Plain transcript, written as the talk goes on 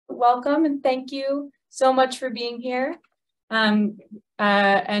welcome and thank you so much for being here. And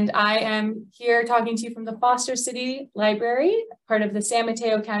I am here talking to you from the Foster City Library, part of the San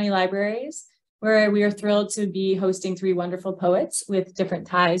Mateo County Libraries, where we are thrilled to be hosting 3 wonderful poets with different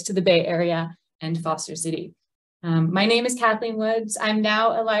ties to the Bay Area and Foster City. My name is Kathleen Woods. I'm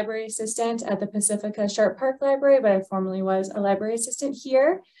now a library assistant at the Pacifica Sharp Park Library, but I formerly was a library assistant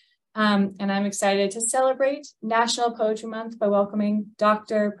here. And I'm excited to celebrate National Poetry Month by welcoming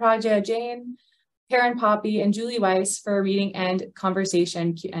Dr. Pragya Jain, Karen Poppy, and Julie Weiss for a reading and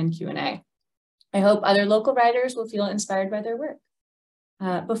conversation and Q&A. I hope other local writers will feel inspired by their work.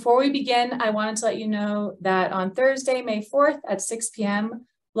 Before we begin, I wanted to let you know that on Thursday, May 4th at 6 p.m.,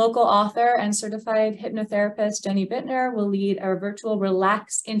 local author and certified hypnotherapist Jenny Bittner will lead our virtual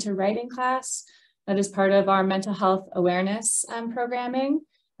Relax into Writing class that is part of our mental health awareness programming.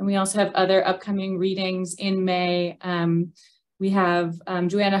 And we also have other upcoming readings in May. We have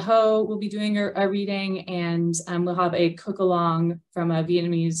Joanna Ho will be doing a reading, and we'll have a cook-along from a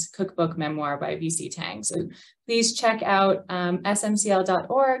Vietnamese cookbook memoir by VC Tang. So please check out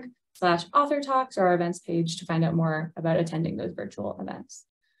smcl.org/author talks or our events page to find out more about attending those virtual events.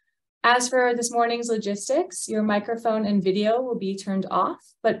 As for this morning's logistics, your microphone and video will be turned off,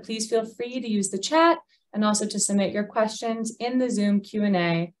 but please feel free to use the chat and also to submit your questions in the Zoom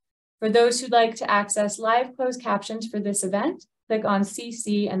Q&A. For those who'd like to access live closed captions for this event, click on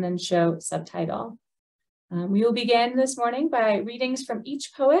CC and then show subtitle. We will begin this morning by readings from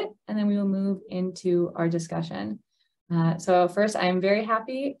each poet, and then we will move into our discussion. So first, I am very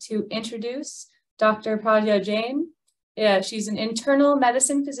happy to introduce Dr. Pragya Jain. She's an internal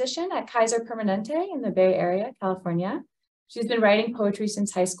medicine physician at Kaiser Permanente in the Bay Area, California. She's been writing poetry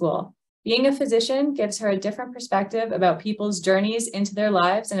since high school. Being a physician gives her a different perspective about people's journeys into their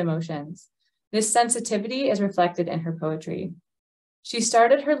lives and emotions. This sensitivity is reflected in her poetry. She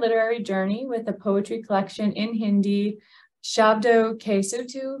started her literary journey with a poetry collection in Hindi, Shabdo Ke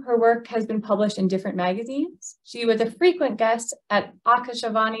Sutu. Her work has been published in different magazines. She was a frequent guest at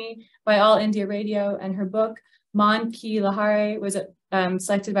Akashvani by All India Radio, and her book, Man Ki Lahare, was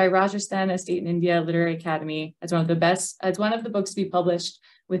selected by Rajasthan State and India Literary Academy as one of the books to be published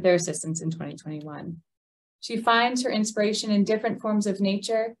with their assistance in 2021. She finds her inspiration in different forms of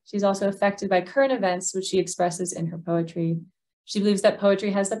nature. She's also affected by current events, which she expresses in her poetry. She believes that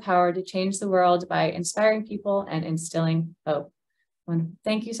poetry has the power to change the world by inspiring people and instilling hope.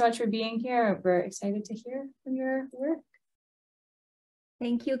 Thank you so much for being here. We're excited to hear from your work.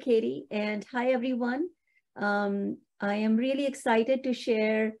 Thank you, Katie, and hi, everyone. I am really excited to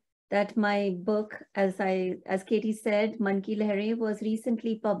share that my book, as Katie said, Man Ki Lahare, was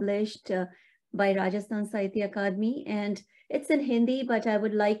recently published by Rajasthan Sahitya Akademi, and it's in Hindi, but I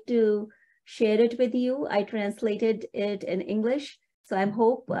would like to share it with you. I translated it in English, so I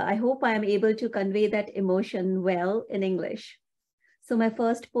hope I am able to convey that emotion well in English. So my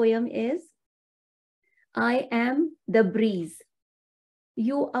first poem is, I am the breeze.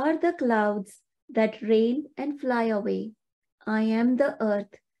 You are the clouds that rain and fly away. I am the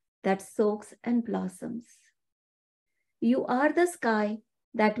earth that soaks and blossoms. You are the sky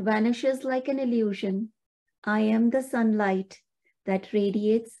that vanishes like an illusion. I am the sunlight that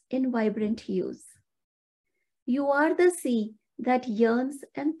radiates in vibrant hues. You are the sea that yearns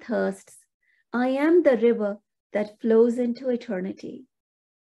and thirsts. I am the river that flows into eternity.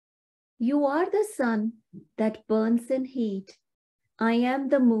 You are the sun that burns in heat. I am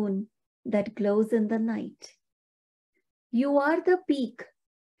the moon that glows in the night. You are the peak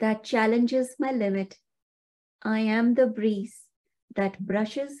that challenges my limit. I am the breeze that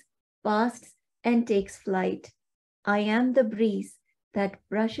brushes past and takes flight. I am the breeze that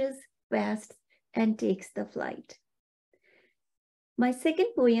brushes past and takes the flight. My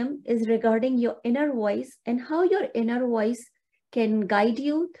second poem is regarding your inner voice and how your inner voice can guide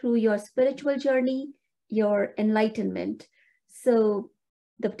you through your spiritual journey, your enlightenment. So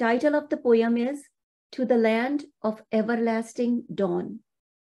the title of the poem is To the Land of Everlasting Dawn.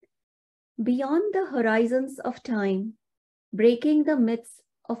 Beyond the horizons of time, breaking the myths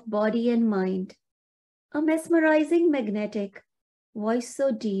of body and mind, a mesmerizing magnetic voice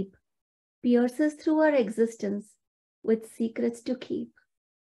so deep pierces through our existence with secrets to keep.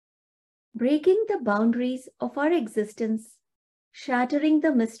 Breaking the boundaries of our existence, shattering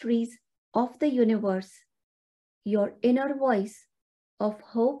the mysteries of the universe, your inner voice of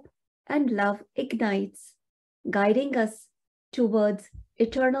hope and love ignites, guiding us towards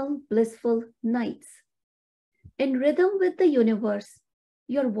eternal blissful nights. In rhythm with the universe,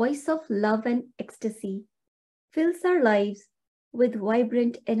 your voice of love and ecstasy fills our lives with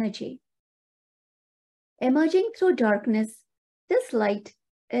vibrant energy. Emerging through darkness, this light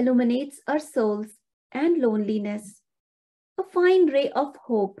illuminates our souls and loneliness, a fine ray of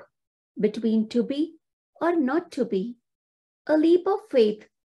hope between to be or not to be, a leap of faith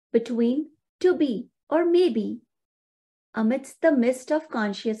between to be or maybe. Amidst the mist of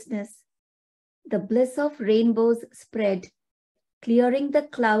consciousness, the bliss of rainbows spread, clearing the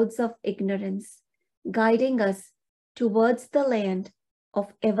clouds of ignorance, guiding us towards the land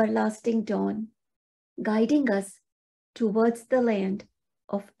of everlasting dawn, guiding us towards the land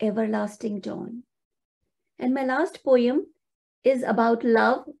of everlasting dawn. And my last poem is about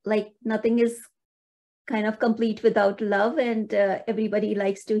love, like nothing is kind of complete without love, and everybody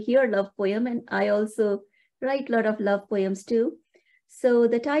likes to hear love poem, and I also write a lot of love poems too. So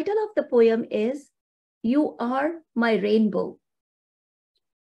the title of the poem is You Are My Rainbow.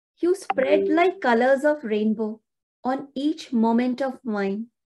 You spread like colors of rainbow on each moment of mine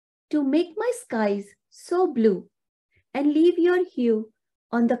to make my skies so blue and leave your hue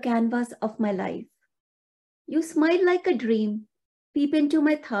on the canvas of my life. You smile like a dream, peep into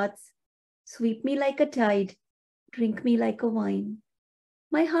my thoughts, sweep me like a tide, drink me like a wine.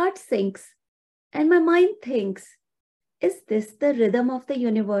 My heart sinks and my mind thinks, is this the rhythm of the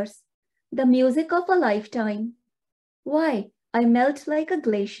universe, the music of a lifetime? Why, I melt like a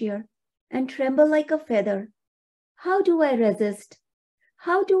glacier and tremble like a feather. How do I resist?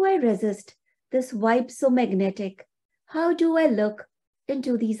 How do I resist this vibe so magnetic? How do I look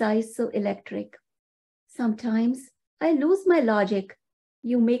into these eyes so electric? Sometimes I lose my logic.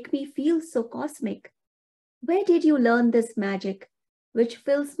 You make me feel so cosmic. Where did you learn this magic, which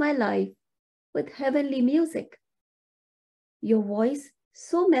fills my life with heavenly music? Your voice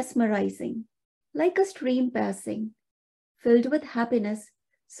so mesmerizing, like a stream passing, filled with happiness,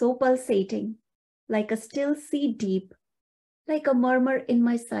 so pulsating, like a still sea deep, like a murmur in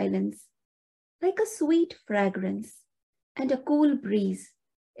my silence, like a sweet fragrance and a cool breeze.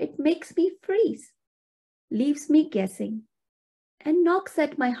 It makes me freeze, leaves me guessing, and knocks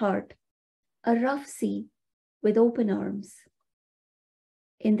at my heart, a rough sea with open arms.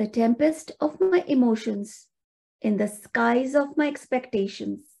 In the tempest of my emotions, in the skies of my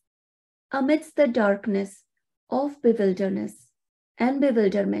expectations, amidst the darkness of bewilderness and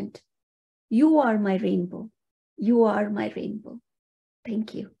bewilderment, you are my rainbow. You are my rainbow.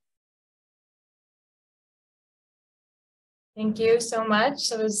 Thank you. Thank you so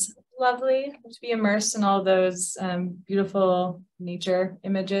much. It was lovely to be immersed in all those beautiful nature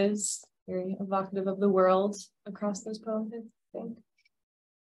images, very evocative of the world across those poems, I think.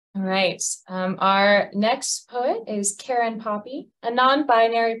 All right, our next poet is Karen Poppy, a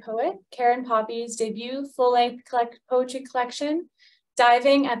non-binary poet. Karen Poppy's debut full-length poetry collection,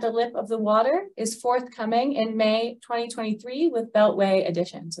 Diving at the Lip of the Water, is forthcoming in May 2023 with Beltway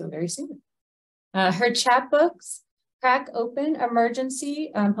edition, so very soon. Her chapbooks, Crack Open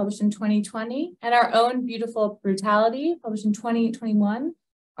Emergency, published in 2020, and Our Own Beautiful Brutality, published in 2021,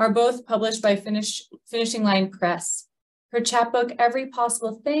 are both published by Finishing Line Press. Her chapbook, Every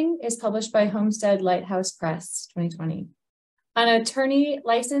Possible Thing, is published by Homestead Lighthouse Press, 2020. An attorney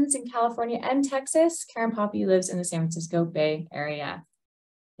licensed in California and Texas, Karen Poppy lives in the San Francisco Bay Area.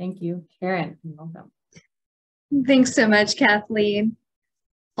 Thank you, Karen. Welcome. Thanks so much, Kathleen.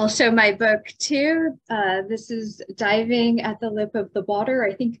 I'll show my book too. This is Diving at the Lip of the Water.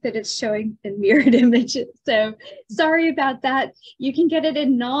 I think that it's showing in mirrored images, so sorry about that. You can get it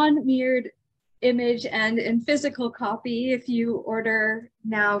in non-mirrored image and in physical copy if you order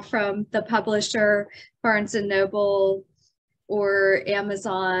now from the publisher, Barnes & Noble, or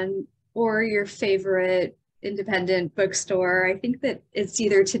Amazon, or your favorite independent bookstore. I think that it's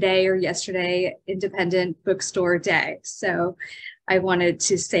either today or yesterday, Independent Bookstore Day. So I wanted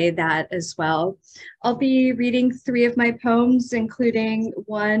to say that as well. I'll be reading 3 of my poems, including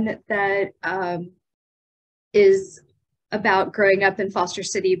one that is about growing up in Foster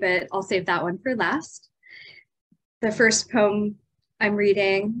City, but I'll save that one for last. The first poem I'm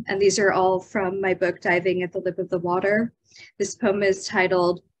reading, and these are all from my book, Diving at the Lip of the Water. This poem is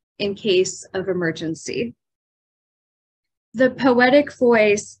titled, In Case of Emergency. The poetic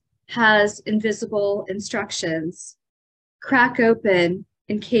voice has invisible instructions. Crack open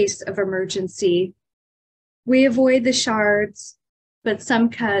in case of emergency. We avoid the shards, but some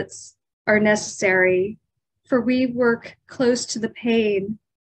cuts are necessary, for we work close to the pain,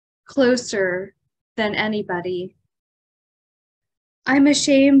 closer than anybody. I'm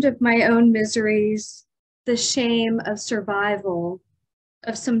ashamed of my own miseries, the shame of survival,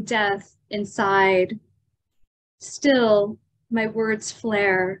 of some death inside. Still, my words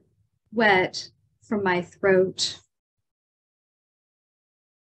flare, wet from my throat.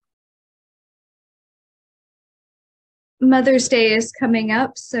 Mother's Day is coming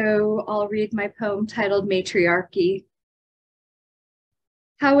up, so I'll read my poem titled Matriarchy.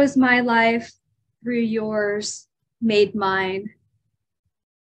 How is my life through yours made mine?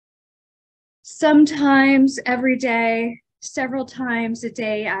 Sometimes every day, several times a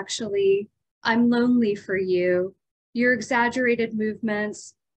day actually, I'm lonely for you, your exaggerated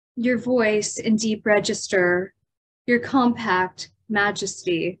movements, your voice in deep register, your compact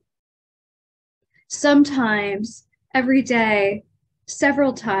majesty. Sometimes every day,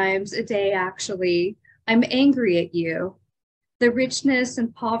 several times a day actually, I'm angry at you. The richness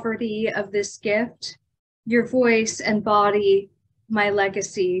and poverty of this gift, your voice and body, my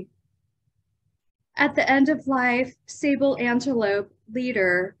legacy. At the end of life, sable antelope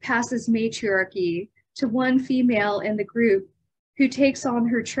leader passes matriarchy to one female in the group who takes on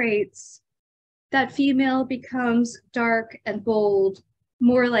her traits. That female becomes dark and bold,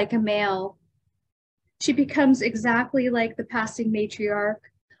 more like a male. She becomes exactly like the passing matriarch,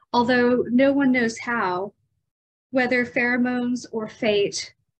 although no one knows how, whether pheromones or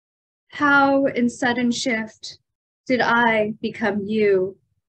fate. How, in sudden shift, did I become you?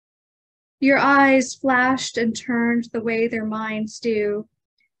 Your eyes flashed and turned the way their minds do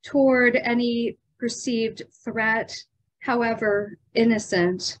toward any perceived threat, however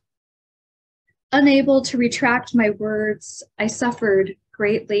innocent. Unable to retract my words, I suffered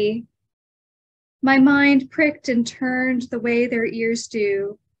greatly. My mind pricked and turned the way their ears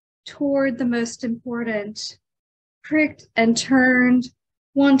do toward the most important, pricked and turned,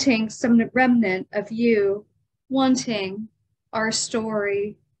 wanting some remnant of you, wanting our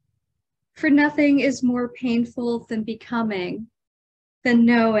story. For nothing is more painful than becoming, than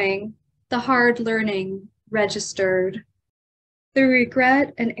knowing, the hard learning registered, the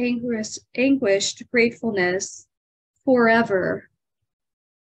regret and anguished gratefulness forever.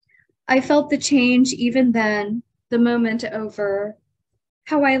 I felt the change even then, the moment over,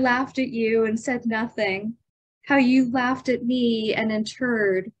 how I laughed at you and said nothing, how you laughed at me and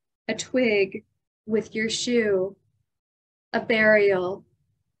interred a twig with your shoe, a burial,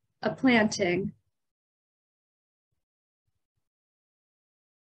 a planting.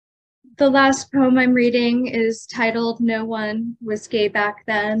 The last poem I'm reading is titled No One Was Gay Back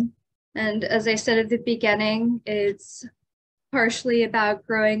Then. And as I said at the beginning, it's partially about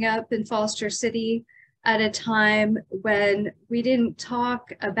growing up in Foster City at a time when we didn't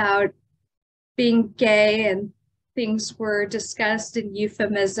talk about being gay and things were discussed in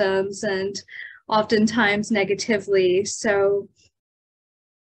euphemisms and oftentimes negatively. So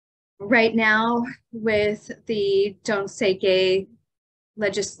right now with the Don't Say Gay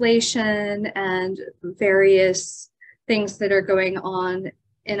legislation and various things that are going on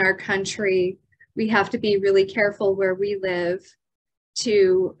in our country, we have to be really careful where we live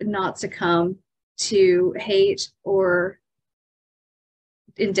to not succumb to hate or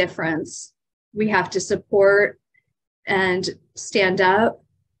indifference. We have to support and stand up,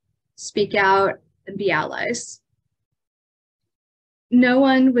 speak out, and be allies. No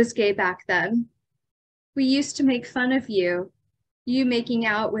one was gay back then. We used to make fun of you, you making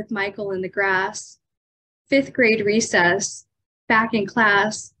out with Michael in the grass. 5th grade recess, back in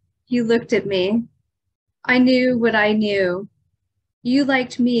class, you looked at me. I knew what I knew. You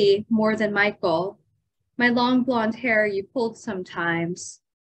liked me more than Michael. My long blonde hair you pulled sometimes.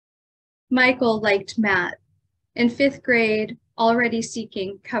 Michael liked Matt. In 5th grade, already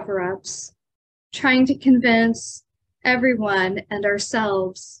seeking cover-ups, trying to convince everyone and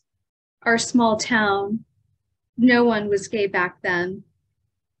ourselves, our small town, no one was gay back then.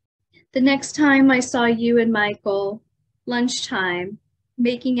 The next time I saw you and Michael, lunchtime,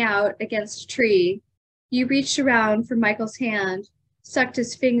 making out against a tree, you reached around for Michael's hand, sucked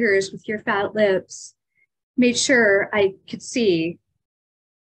his fingers with your fat lips, made sure I could see.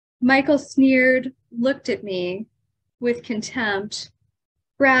 Michael sneered, looked at me with contempt,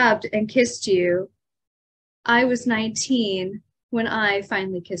 grabbed and kissed you. I was 19 when I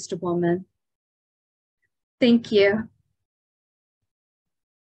finally kissed a woman. Thank you.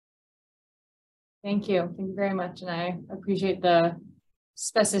 Thank you. Thank you very much. And I appreciate the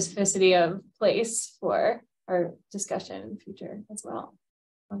specificity of place for our discussion in the future as well.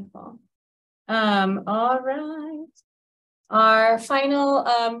 Wonderful. All right. Our final,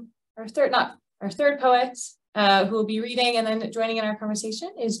 our third poet who will be reading and then joining in our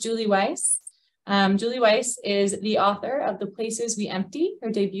conversation is Julie Weiss. Julie Weiss is the author of The Places We Empty, her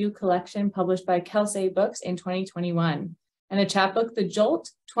debut collection published by Kelsey Books in 2021, and a chapbook, The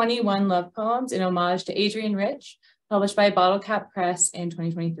Jolt, 21 Love Poems in Homage to Adrienne Rich, published by Bottle Cap Press in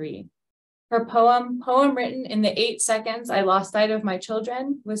 2023. Her poem written in the 8 seconds I lost sight of my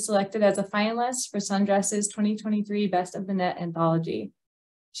children, was selected as a finalist for Sundress's 2023 Best of the Net anthology.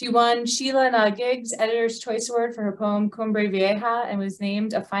 She won Sheila Giggs Editor's Choice Award for her poem Cumbre Vieja and was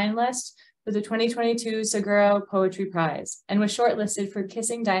named a finalist for the 2022 Seguro Poetry Prize and was shortlisted for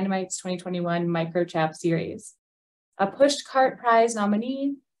Kissing Dynamite's 2021 Microchap series. A Pushed Cart Prize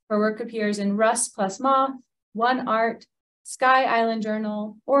nominee, her work appears in Rust Plus Moth, One Art, Sky Island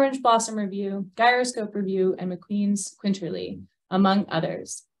Journal, Orange Blossom Review, Gyroscope Review, and McQueen's Quinterly, among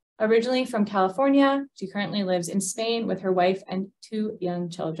others. Originally from California, she currently lives in Spain with her wife and 2 young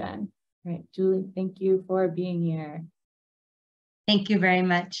children. All right, Julie, thank you for being here. Thank you very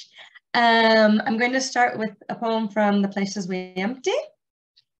much. I'm going to start with a poem from The Places We Empty.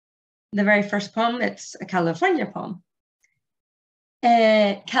 The very first poem, it's a California poem.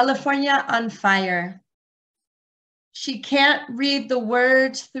 California on Fire. She can't read the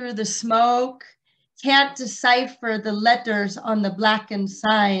words through the smoke, can't decipher the letters on the blackened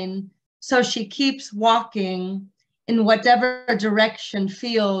sign, so she keeps walking in whatever direction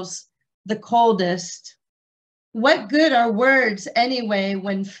feels the coldest. What good are words anyway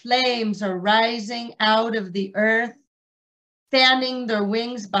when flames are rising out of the earth, fanning their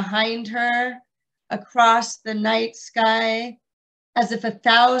wings behind her across the night sky, as if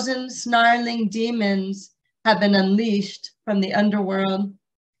 1,000 snarling demons have been unleashed from the underworld?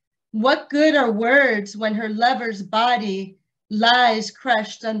 What good are words when her lover's body lies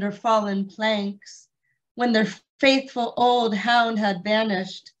crushed under fallen planks, when their faithful old hound had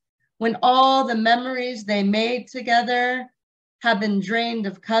vanished, when all the memories they made together have been drained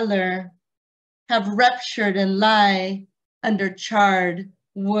of color, have ruptured and lie under charred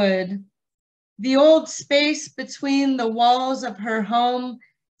wood? The old space between the walls of her home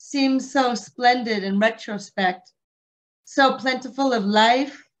seems so splendid in retrospect, so plentiful of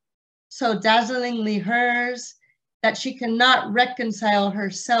life, so dazzlingly hers, that she cannot reconcile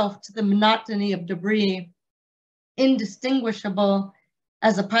herself to the monotony of debris, indistinguishable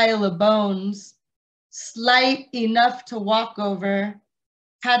as a pile of bones, slight enough to walk over,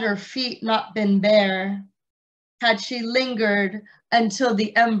 had her feet not been bare, had she lingered until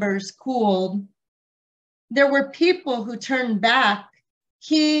the embers cooled. There were people who turned back,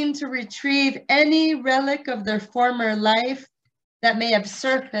 keen to retrieve any relic of their former life that may have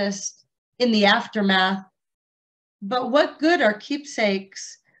surfaced in the aftermath. But what good are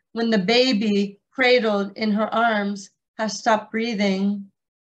keepsakes when the baby cradled in her arms has stopped breathing?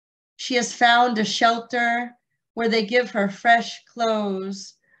 She has found a shelter where they give her fresh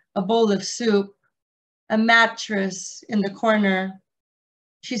clothes, a bowl of soup, a mattress in the corner.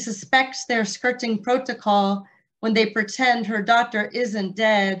 She suspects they're skirting protocol when they pretend her daughter isn't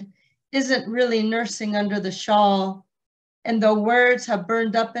dead, isn't really nursing under the shawl. And though words have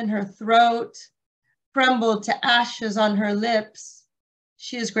burned up in her throat, crumbled to ashes on her lips,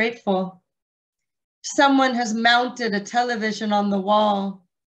 she is grateful. Someone has mounted a television on the wall.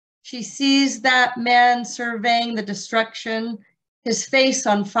 She sees that man surveying the destruction, his face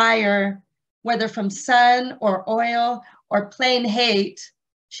on fire, whether from sun or oil or plain hate,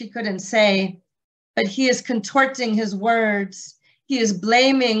 she couldn't say, but he is contorting his words. He is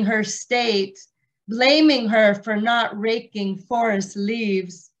blaming her state, blaming her for not raking forest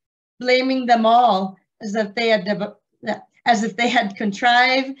leaves, blaming them all as if they had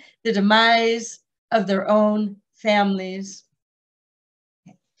contrived the demise of their own families.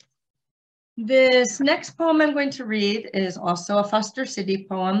 This next poem I'm going to read is also a Foster City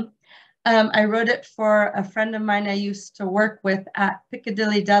poem. I wrote it for a friend of mine I used to work with at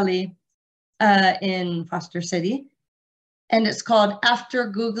Piccadilly Deli in Foster City. And it's called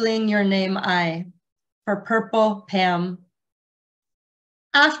After Googling Your Name, for Purple Pam.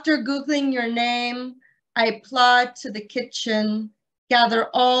 After Googling your name, I plod to the kitchen, gather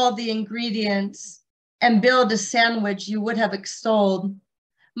all the ingredients, and build a sandwich you would have extolled,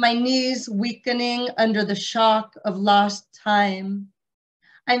 my knees weakening under the shock of lost time.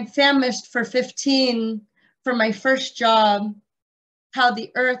 I'm famished for 15, for my first job, how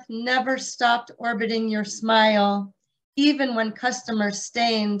the earth never stopped orbiting your smile, even when customers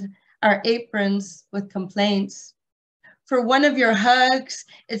stained our aprons with complaints. For one of your hugs,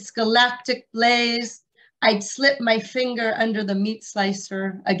 its galactic blaze, I'd slip my finger under the meat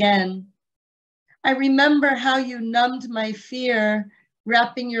slicer again. I remember how you numbed my fear,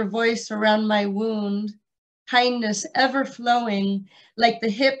 wrapping your voice around my wound, kindness ever flowing like the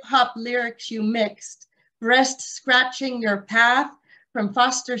hip hop lyrics you mixed, breast scratching your path from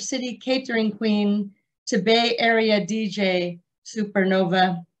Foster City catering queen to Bay Area DJ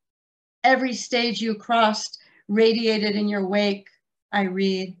supernova. Every stage you crossed radiated in your wake, I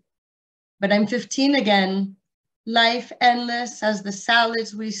read. but I'm 15 again. Life endless as the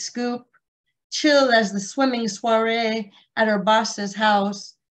salads we scoop, chill as the swimming soiree at our boss's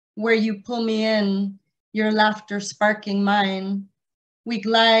house, where you pull me in, your laughter sparking mine. We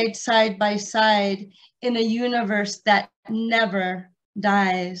glide side by side in a universe that never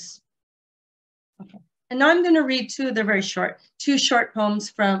dies. Okay. And now I'm going to read two, they're very short, two short poems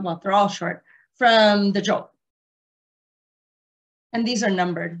from, well, they're all short, from the Jolt. And these are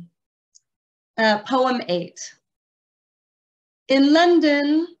numbered. Poem 8. In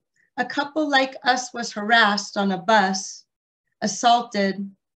London, a couple like us was harassed on a bus, assaulted.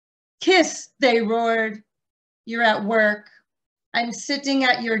 Kiss, they roared. You're at work. I'm sitting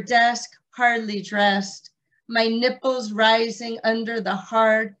at your desk, hardly dressed, my nipples rising under the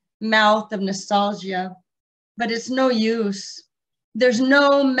hard mouth of nostalgia. But it's no use. There's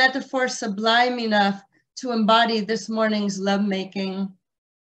no metaphor sublime enough to embody this morning's lovemaking.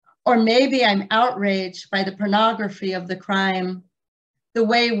 Or maybe I'm outraged by the pornography of the crime, the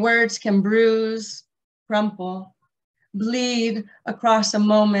way words can bruise, crumple, bleed across a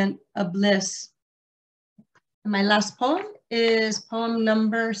moment of bliss. And my last poem is poem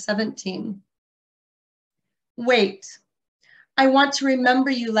number 17. Wait, I want to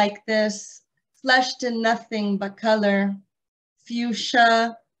remember you like this, fleshed in nothing but color,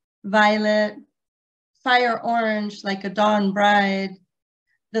 fuchsia, violet, fire orange like a dawn bride,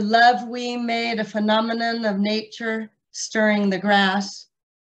 the love we made a phenomenon of nature stirring the grass.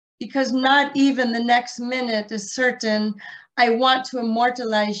 Because not even the next minute is certain, I want to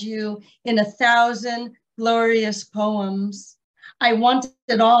immortalize you in 1,000 glorious poems. I want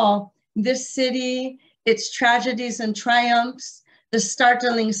it all, this city, its tragedies and triumphs, the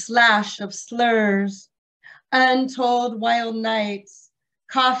startling slash of slurs, untold wild nights,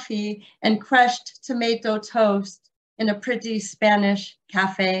 coffee and crushed tomato toast in a pretty Spanish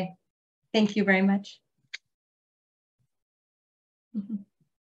cafe. Thank you very much.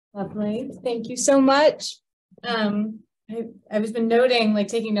 Lovely. Thank you so much. I've been noting, like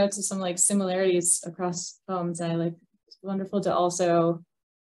taking notes of some like similarities across poems. It's wonderful to also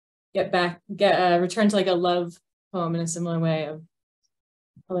return to like a love poem in a similar way of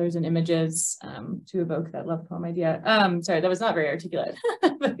colors and images to evoke that love poem idea. Sorry, that was not very articulate,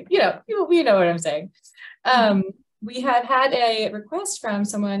 but you know what I'm saying. We have had a request from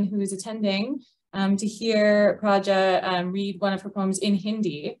someone who is attending to hear Pragya read one of her poems in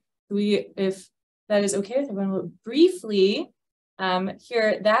Hindi. If that is okay with everyone, we'll briefly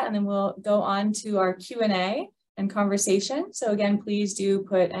hear that, and then we'll go on to our Q&A and conversation. So again, please do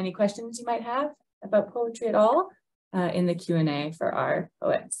put any questions you might have about poetry at all in the Q&A for our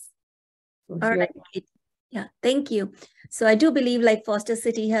poets. All right. Yeah, thank you. So I do believe like Foster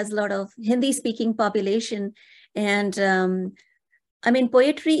City has a lot of Hindi-speaking population, and I mean,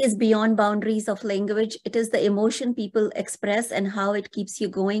 poetry is beyond boundaries of language. It is the emotion people express and how it keeps you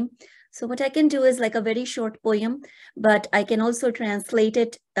going. So what I can do is like a very short poem, but I can also translate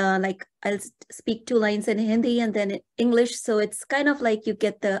it. Like I'll speak 2 lines in Hindi and then in English. So it's kind of like you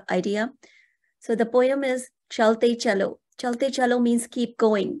get the idea. So the poem is Chalte Chalo. Chalte Chalo means keep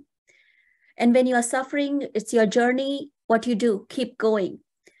going. And when you are suffering, it's your journey. What you do, keep going.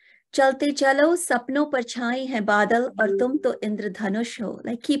 चलते चलो सपनों पर छाए हैं बादल और तुम तो इंद्रधनुष हो.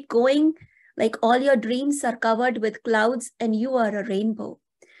 Like keep going, like all your dreams are covered with clouds and you are a rainbow.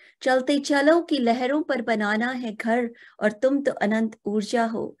 चलते चलो कि लहरों पर बनाना है घर और तुम तो अनंत ऊर्जा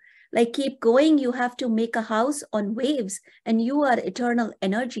हो. Like keep going, you have to make a house on waves and you are eternal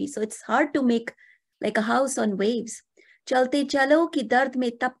energy. So it's hard to make like a house on waves. चलते चलो कि दर्द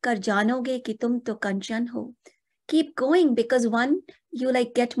में तप कर जानोगे कि तुम तो कंचन हो. Keep going, because one, you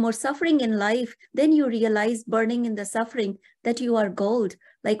like get more suffering in life, then you realize burning in the suffering that you are gold.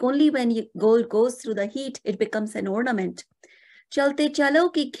 Like only when gold goes through the heat, it becomes an ornament. Chalte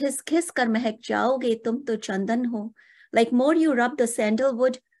chalo ki khis khis kar mehek jaoge, tum to chandan ho. Like more you rub the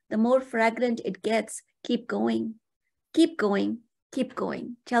sandalwood, the more fragrant it gets. Keep going, keep going, keep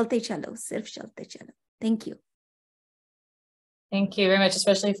going. Chalte chalo, sirf chalte chalo. Thank you. Thank you very much,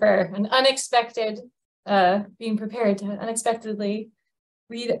 especially for an unexpected being prepared to unexpectedly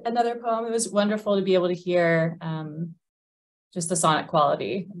read another poem. It was wonderful to be able to hear just the sonic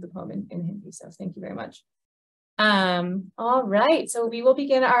quality of the poem in Hindi. So thank you very much. All right, so we will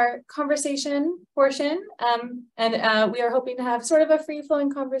begin our conversation portion. And we are hoping to have sort of a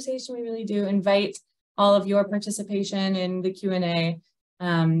free-flowing conversation. We really do invite all of your participation in the Q&A.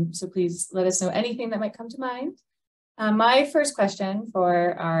 So please let us know anything that might come to mind. My first question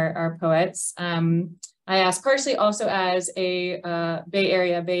for our poets, I asked partially also as a Bay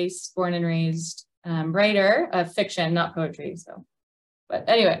Area based, born and raised writer of fiction, not poetry. So But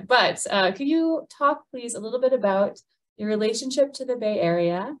anyway, could you talk please a little bit about your relationship to the Bay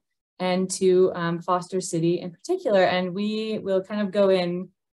Area and to Foster City in particular? And we will kind of go in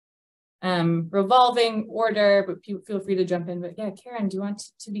revolving order, but feel free to jump in. But yeah, Karen, do you want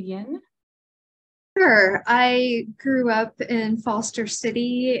to begin? Sure. I grew up in Foster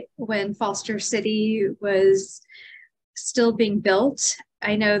City when Foster City was still being built.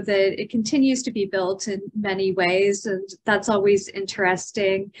 I know that it continues to be built in many ways, and that's always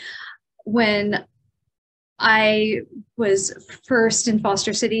interesting. When I was first in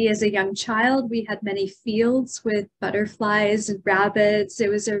Foster City as a young child, we had many fields with butterflies and rabbits.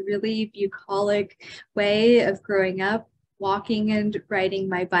 It was a really bucolic way of growing up, walking and riding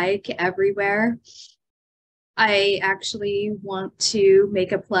my bike everywhere. I actually want to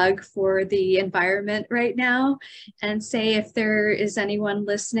make a plug for the environment right now and say if there is anyone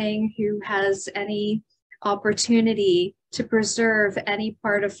listening who has any opportunity to preserve any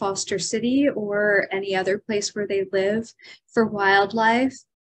part of Foster City or any other place where they live for wildlife,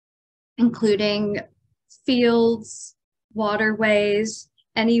 including fields, waterways,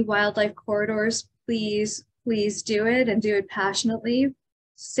 any wildlife corridors, please do it and do it passionately.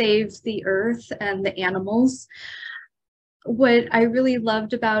 Save the earth and the animals. What I really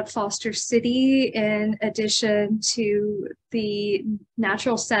loved about Foster City, in addition to the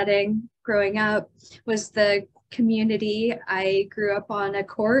natural setting growing up, was the community. I grew up on a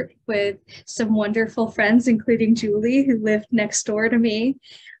court with some wonderful friends, including Julie, who lived next door to me.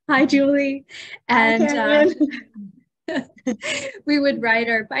 Hi, Julie. And we would ride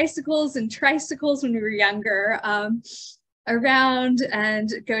our bicycles and tricycles when we were younger. Around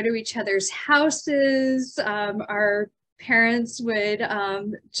and go to each other's houses. Our parents would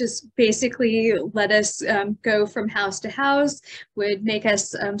just basically let us go from house to house, would make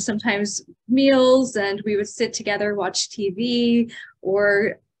us sometimes meals, and we would sit together, watch TV,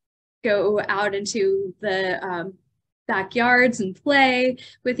 or go out into the backyards and play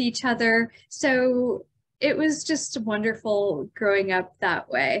with each other. So it was just wonderful growing up that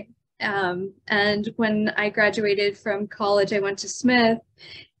way. And when I graduated from college, I went to Smith.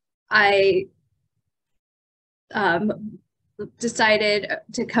 I decided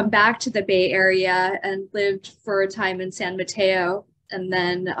to come back to the Bay Area and lived for a time in San Mateo, and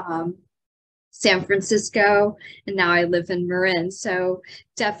then San Francisco, and now I live in Marin. So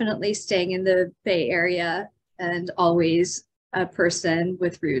definitely staying in the Bay Area and always a person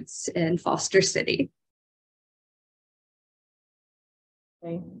with roots in Foster City.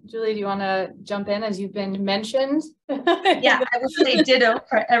 Okay. Julie, do you want to jump in as you've been mentioned? Yeah, I would say ditto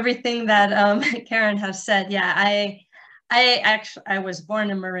for everything that Karen has said. Yeah, I was born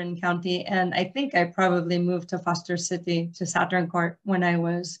in Marin County, and I think I probably moved to Foster City, to Saturn Court, when I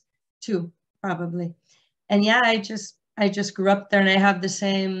was 2, probably. And yeah, I just grew up there, and I have the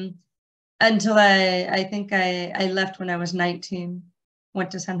same until I think I left when I was 19,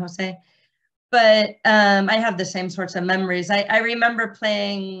 went to San Jose. But I have the same sorts of memories. I remember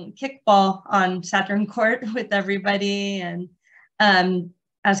playing kickball on Saturn Court with everybody, and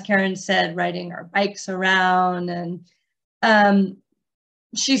as Karen said, riding our bikes around. And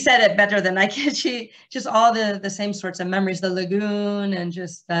she said it better than I can. She just all the same sorts of memories, the lagoon, and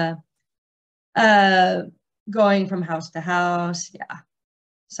just going from house to house. Yeah.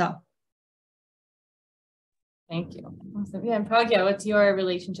 So. Thank you. Awesome. Yeah, and Pragya, what's your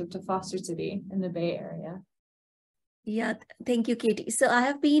relationship to Foster City in the Bay Area? Yeah, thank you, Katie. So I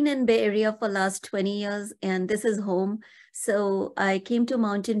have been in Bay Area for last 20 years, and this is home. So I came to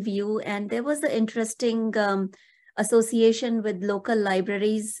Mountain View, and there was an interesting association with local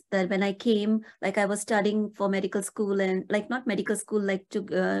libraries that when I came, like I was studying for medical school, and like not medical school, like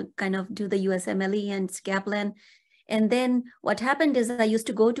to kind of do the USMLE and Kaplan. And then what happened is I used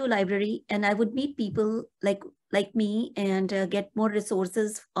to go to a library and I would meet people like me and get more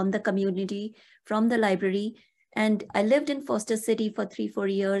resources on the community from the library. And I lived in Foster City for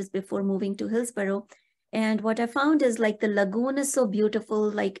 3-4 years before moving to Hillsborough. And what I found is like the lagoon is so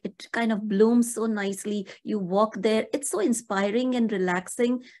beautiful, like it kind of blooms so nicely. You walk there, it's so inspiring and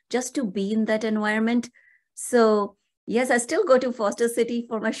relaxing just to be in that environment. So yes, I still go to Foster City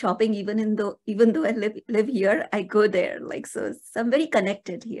for my shopping, even though I live here, I go there. Like so I'm very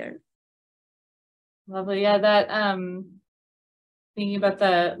connected here. Lovely. Yeah, that thinking about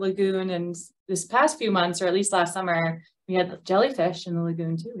the lagoon, and this past few months, or at least last summer, we had jellyfish in the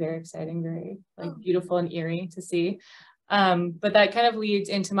lagoon too. Very exciting, very like beautiful and eerie to see. But that kind of leads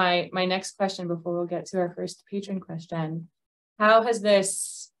into my next question before we'll get to our first patron question. How has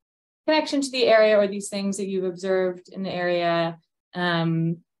this connection to the area, or these things that you've observed in the area,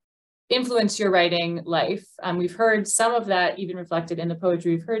 influenced your writing life. We've heard some of that even reflected in the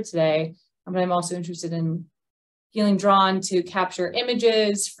poetry we've heard today, but I'm also interested in feeling drawn to capture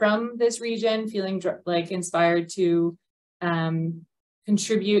images from this region, feeling like inspired to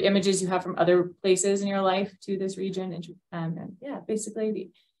contribute images you have from other places in your life to this region. And yeah,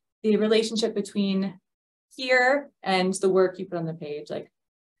 basically the relationship between here and the work you put on the page. Like,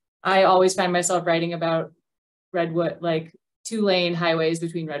 I always find myself writing about redwood, like 2-lane highways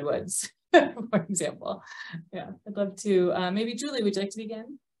between redwoods, for example. Yeah, I'd love to, maybe Julie, would you like to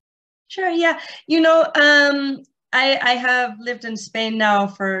begin? Sure, yeah. I have lived in Spain now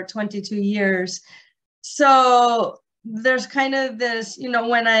for 22 years. So there's kind of this,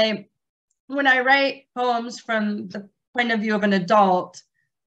 when I write poems from the point of view of an adult,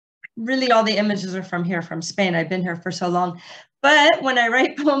 really all the images are from here, from Spain. I've been here for so long. But when I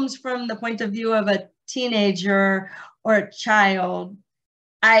write poems from the point of view of a teenager or a child,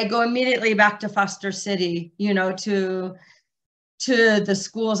 I go immediately back to Foster City, to the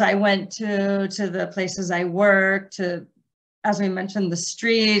schools I went to the places I worked, to, as we mentioned, the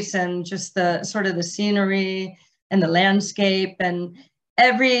streets and just the sort of the scenery and the landscape, and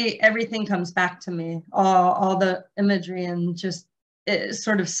everything comes back to me, all the imagery, and just it's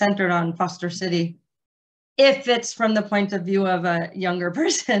sort of centered on Foster City, if it's from the point of view of a younger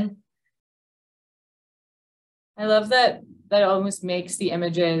person. I love that almost makes the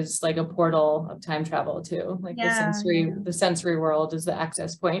images like a portal of time travel too. Like the sensory world is the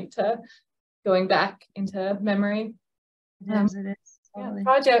access point to going back into memory. Yes, it is. Totally.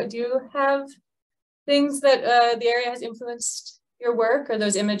 Yeah. Pragya, do you have things that the area has influenced your work, or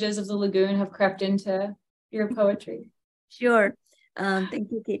those images of the lagoon have crept into your poetry? Sure.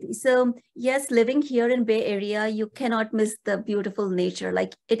 Thank you, Katie. So yes, living here in Bay Area, you cannot miss the beautiful nature.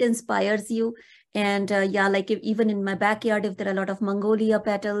 Like, it inspires you. And yeah, like even in my backyard, if there are a lot of Mongolia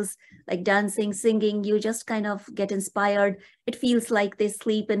petals, like dancing, singing, you just kind of get inspired. It feels like they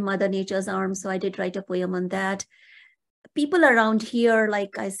sleep in Mother Nature's arms. So I did write a poem on that. People around here,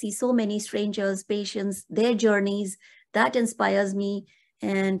 like I see so many strangers, patients, their journeys, that inspires me.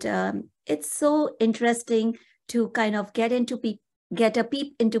 And it's so interesting to kind of get a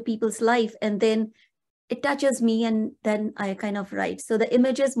peep into people's life, and then it touches me, and then I kind of write. So the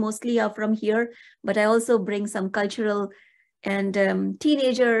images mostly are from here, but I also bring some cultural and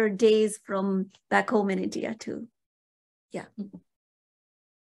teenager days from back home in India too. Yeah.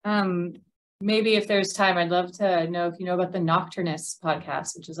 Maybe if there's time, I'd love to know if you know about the Nocturnist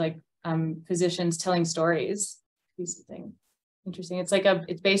podcast, which is like physicians telling stories. Piece of thing. Interesting. It's like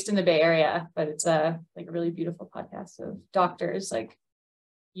it's based in the Bay Area, but it's like a really beautiful podcast of doctors like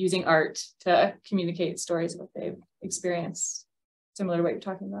using art to communicate stories of what they've experienced, similar to what you're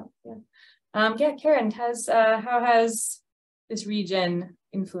talking about. Yeah. Karen, how has this region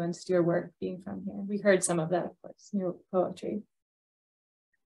influenced your work being from here? We heard some of that, of course, in your poetry.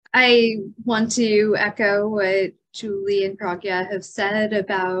 I want to echo what Julie and Pragya have said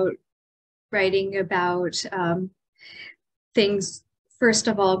about writing about things. First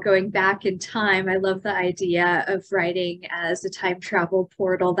of all, going back in time, I love the idea of writing as a time travel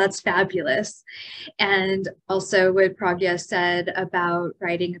portal. That's fabulous. And also what Pragya said about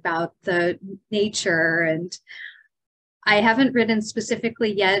writing about the nature. And I haven't written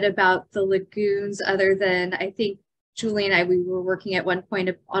specifically yet about the lagoons, other than I think Julie and we were working at one point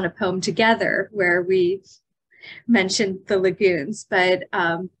on a poem together where we mentioned the lagoons, but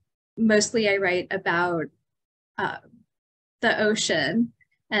mostly I write about the ocean,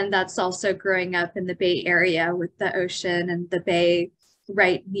 and that's also growing up in the Bay Area with the ocean and the bay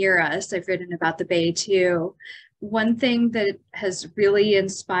right near us. I've written about the bay too. One thing that has really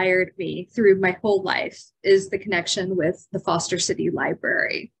inspired me through my whole life is the connection with the Foster City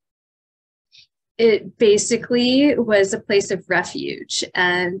Library. It basically was a place of refuge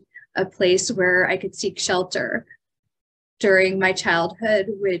and a place where I could seek shelter during my childhood,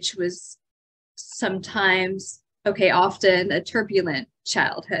 which was often a turbulent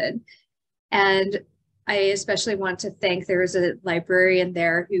childhood. And I especially want to thank, there was a librarian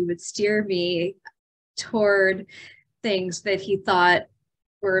there who would steer me toward things that he thought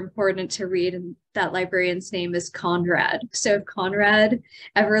were important to read. And that librarian's name is Conrad. So if Conrad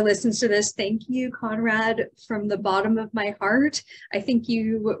ever listens to this, thank you, Conrad, from the bottom of my heart. I think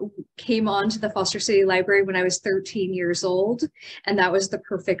you came on to the Foster City Library when I was 13 years old, and that was the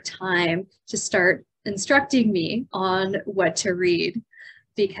perfect time to start instructing me on what to read,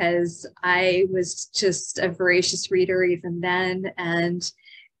 because I was just a voracious reader even then, and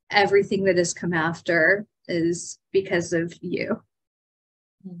everything that has come after is because of you.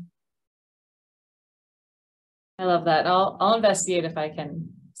 I love that. I'll investigate if I can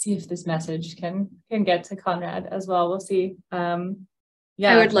see if this message can get to Conrad as well. We'll see.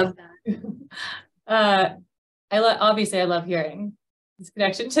 Yeah, I would love that. Obviously I love hearing this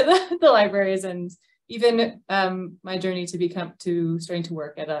connection to the libraries, and even my journey to starting to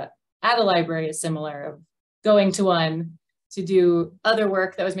work at a library is similar, of going to one to do other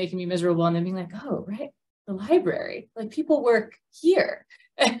work that was making me miserable, and then being like, oh, right, the library, like people work here.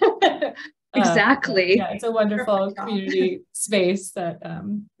 Exactly. Yeah, it's a wonderful community space that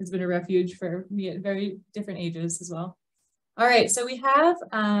has been a refuge for me at very different ages as well. All right, so we have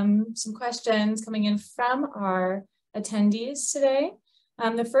some questions coming in from our attendees today.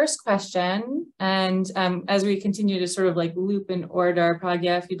 The first question, and as we continue to sort of like loop in order,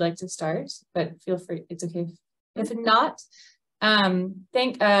 Pragya, if you'd like to start, but feel free, it's okay if not.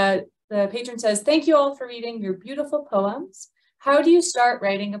 The patron says, thank you all for reading your beautiful poems. How do you start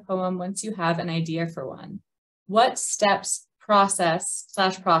writing a poem once you have an idea for one? What steps, process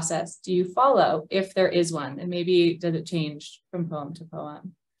do you follow, if there is one? And maybe does it change from poem to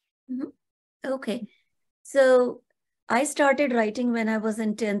poem? Okay, so I started writing when I was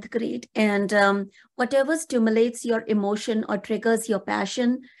in 10th grade, and whatever stimulates your emotion or triggers your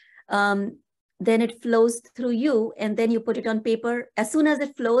passion, then it flows through you, and then you put it on paper. As soon as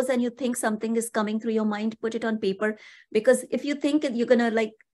it flows and you think something is coming through your mind, put it on paper. Because if you think you're gonna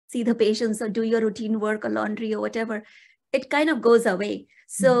like see the patients or do your routine work or laundry or whatever, it kind of goes away.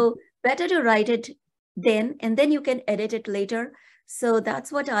 So better to write it then, and then you can edit it later. So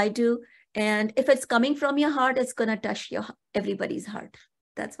that's what I do. And if it's coming from your heart, it's gonna touch everybody's heart.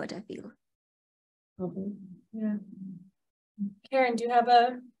 That's what I feel. Yeah. Karen, do you have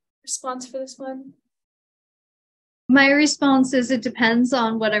a response for this one? My response is it depends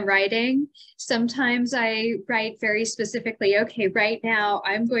on what I'm writing. Sometimes I write very specifically, okay, right now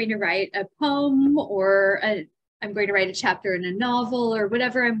I'm going to write a poem, or I'm going to write a chapter in a novel, or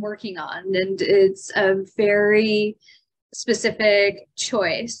whatever I'm working on. And it's a very specific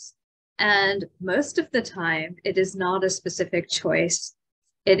choice. And most of the time, it is not a specific choice.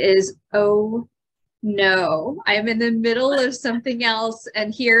 It is, oh no, I'm in the middle of something else,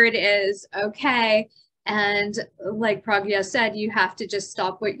 and here it is. Okay. And like Pragya said, you have to just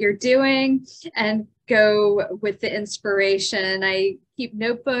stop what you're doing and go with the inspiration. I keep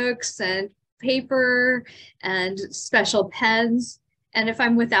notebooks and paper and special pens. And if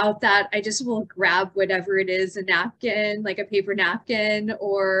I'm without that, I just will grab whatever it is, a napkin, like a paper napkin,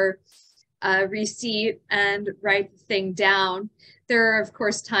 or a receipt, and write the thing down. There are, of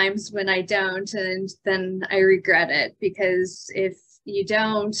course, times when I don't, and then I regret it, because if you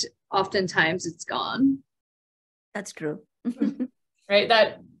don't, oftentimes it's gone. That's true. Right?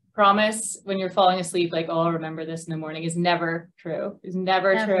 That promise when you're falling asleep, like, oh, I'll remember this in the morning, is never true. Is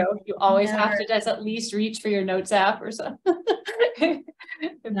never true. You always have to just at least reach for your notes app or something. Okay.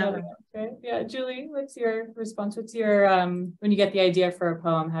 Yeah, Julie, what's your response? What's your, when you get the idea for a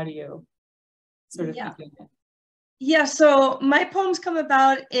poem, how do you sort of keep doing it? Yeah, so my poems come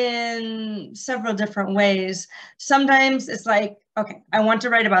about in several different ways. Sometimes it's like, okay, I want to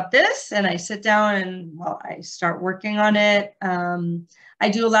write about this, and I sit down and, well, I start working on it. I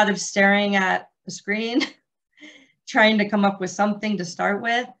do a lot of staring at the screen, trying to come up with something to start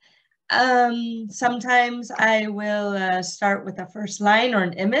with. Sometimes I will start with a first line or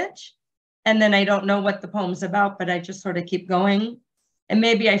an image, and then I don't know what the poem's about, but I just sort of keep going. And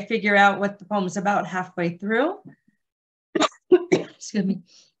maybe I figure out what the poem's about halfway through. Excuse me.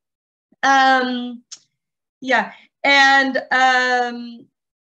 Yeah, and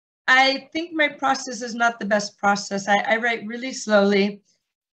I think my process is not the best process. I write really slowly.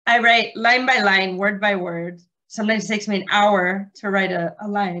 I write line by line, word by word. Sometimes it takes me an hour to write a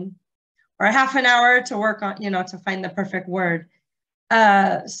line, or half an hour to work on, to find the perfect word.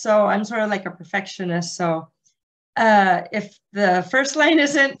 So I'm sort of like a perfectionist. So if the first line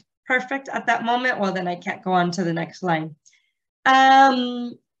isn't perfect at that moment, well, then I can't go on to the next line.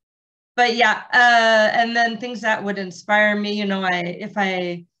 But yeah, and then things that would inspire me, if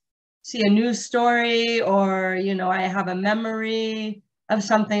I see a news story, or, I have a memory of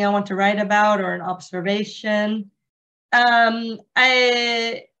something I want to write about, or an observation.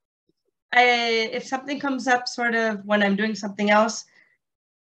 If something comes up sort of when I'm doing something else,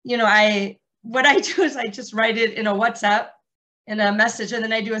 what I do is I just write it in a WhatsApp, in a message, and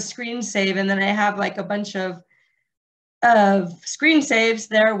then I do a screen save, and then I have like a bunch of screen saves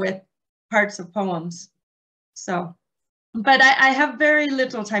there with parts of poems. So, but I have very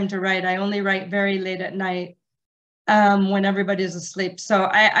little time to write. I only write very late at night when everybody's asleep. So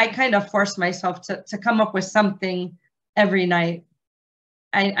I kind of force myself to come up with something every night.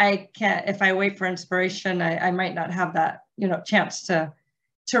 I can't, if I wait for inspiration, I might not have that, chance to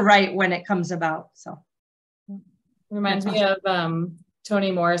to write when it comes about. So reminds me of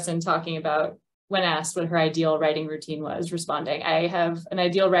Toni Morrison talking about, when asked what her ideal writing routine was, responding, I have an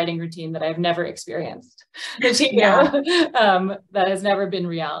ideal writing routine that I've never experienced, that has never been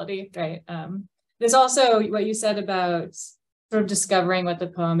reality, right? There's also what you said about sort of discovering what the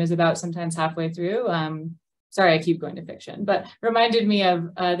poem is about sometimes halfway through. Sorry, I keep going to fiction, but reminded me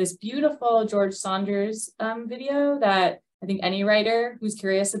of this beautiful George Saunders video that I think any writer who's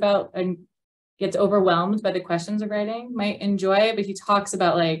curious about and gets overwhelmed by the questions of writing might enjoy, but he talks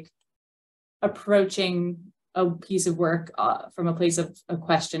about like approaching a piece of work from a place of a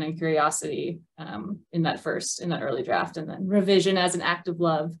question and curiosity in that early draft, and then revision as an act of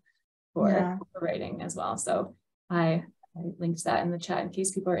love for writing as well. So I linked that in the chat in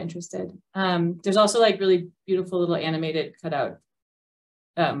case people are interested. There's also like really beautiful little animated cutout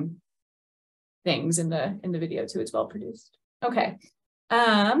things in the video too. It's well produced. Okay.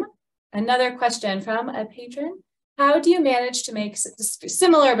 Another question from a patron. How do you manage to make,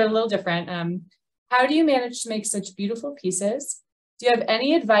 similar but a little different, how do you manage to make such beautiful pieces? Do you have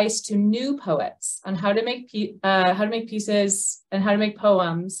any advice to new poets on how to make pieces and how to make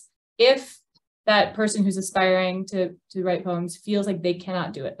poems if that person who's aspiring to write poems feels like they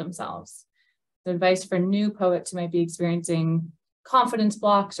cannot do it themselves? So advice for new poets who might be experiencing confidence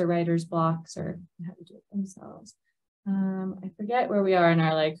blocks or writer's blocks, or how to do it themselves. I forget where we are in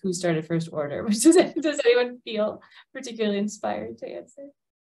our like who started first order, but does anyone feel particularly inspired to answer?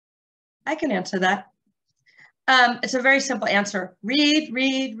 I can answer that. It's a very simple answer. Read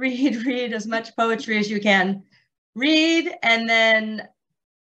as much poetry as you can. Read, and then,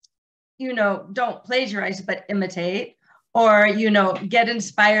 you know, don't plagiarize, but imitate, or, you know, get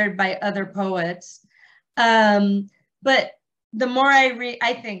inspired by other poets. But the more I read,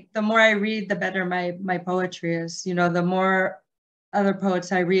 I think the more I read, the better my poetry is. You know, the more other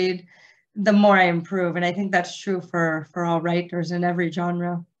poets I read, the more I improve. And I think that's true for all writers in every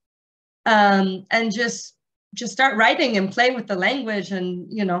genre. And just start writing and play with the language, and,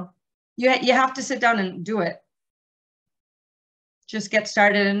 you know, you have to sit down and do it. Just get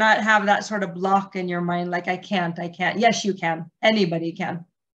started and not have that sort of block in your mind, like I can't. Yes, you can. Anybody can.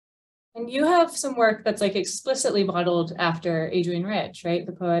 And you have some work that's like explicitly modeled after Adrienne Rich, right?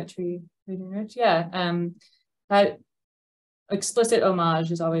 The poetry, Adrienne Rich, yeah. That explicit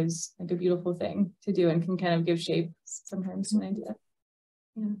homage is always like a beautiful thing to do and can kind of give shape sometimes to an idea.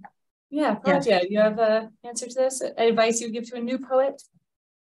 Yeah, Pragya, you have an answer to this? Advice you give to a new poet?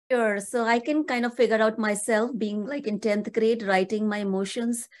 Sure. So I can kind of figure out myself being like in 10th grade, writing my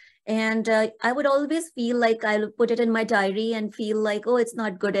emotions. And I would always feel like I'll put it in my diary and feel like, oh, it's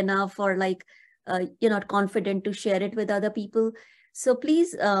not good enough, or like you're not confident to share it with other people. So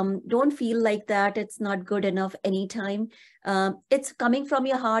please don't feel like that. It's not good enough anytime. It's coming from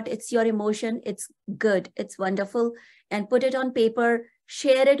your heart. It's your emotion. It's good. It's wonderful. And put it on paper,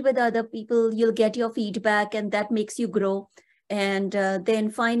 share it with other people. You'll get your feedback, and that makes you grow. And then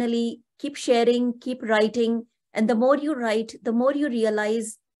finally, keep sharing, keep writing. And the more you write, the more you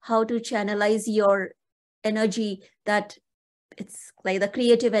realize how to channelize your energy, that it's like the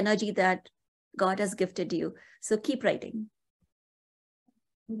creative energy that God has gifted you. So keep writing.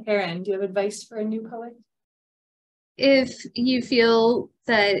 Karen, do you have advice for a new poet? If you feel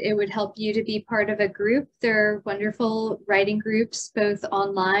that it would help you to be part of a group, there are wonderful writing groups, both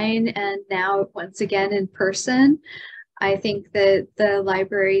online and now once again in person. I think that the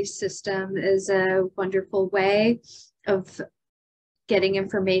library system is a wonderful way of getting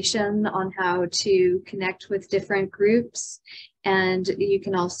information on how to connect with different groups. And you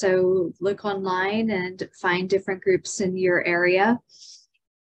can also look online and find different groups in your area.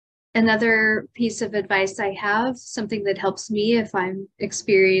 Another piece of advice I have, something that helps me if I'm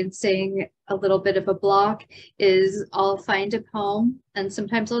experiencing a little bit of a block, is I'll find a poem, and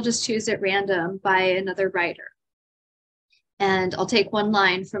sometimes I'll just choose at random by another writer. And I'll take one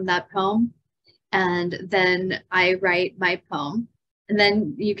line from that poem, and then I write my poem. And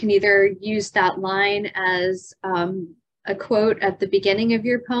then you can either use that line as a quote at the beginning of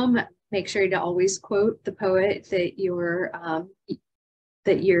your poem. Make sure to always quote the poet that you're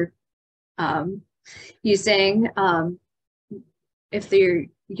using, if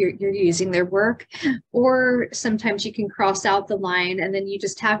you're using their work. Or sometimes you can cross out the line and then you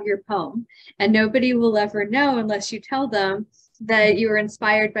just have your poem, and nobody will ever know unless you tell them that you were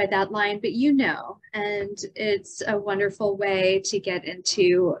inspired by that line, but you know. And it's a wonderful way to get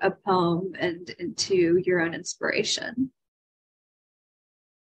into a poem and into your own inspiration.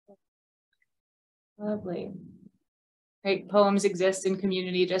 Lovely. Right, poems exist in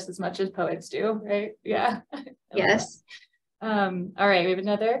community just as much as poets do, right? Yeah. Yes. All right, we have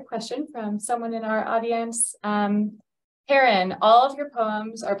another question from someone in our audience. Karen, all of your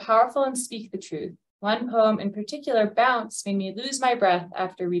poems are powerful and speak the truth. One poem in particular, Bounce, made me lose my breath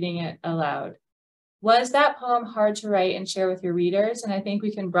after reading it aloud. Was that poem hard to write and share with your readers? And I think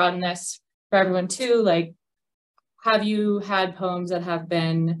we can broaden this for everyone too. Like, have you had poems that have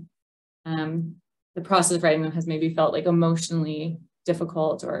been, the process of writing them has maybe felt like emotionally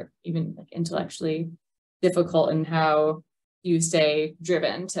difficult or even like intellectually difficult, and how you stay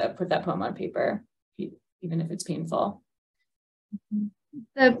driven to put that poem on paper, even if it's painful?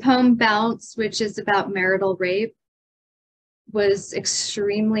 The poem Bounce, which is about marital rape, was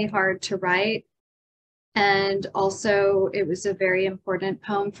extremely hard to write. And also it was a very important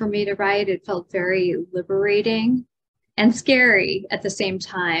poem for me to write. It felt very liberating and scary at the same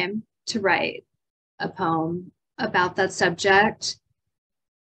time to write a poem about that subject.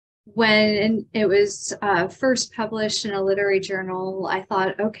 When it was first published in a literary journal, I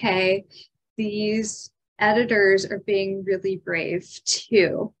thought, okay, these editors are being really brave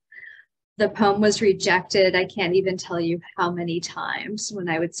too. The poem was rejected, I can't even tell you how many times, when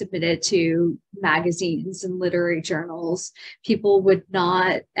I would submit it to magazines and literary journals. People would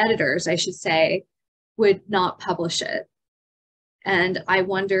not, editors, I should say, would not publish it. And I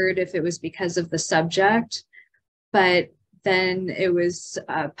wondered if it was because of the subject, but then it was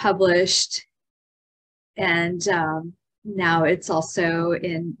published, and now it's also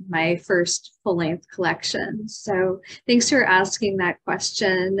in my first full-length collection. So thanks for asking that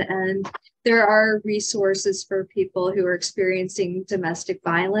question. And there are resources for people who are experiencing domestic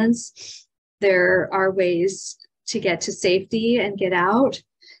violence. There are ways to get to safety and get out.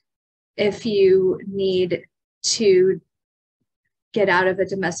 If you need to get out of a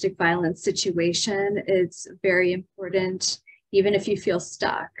domestic violence situation, it's very important, even if you feel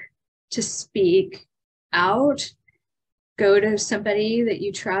stuck, to speak out. Go to somebody that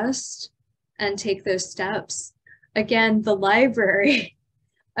you trust and take those steps. Again, the library,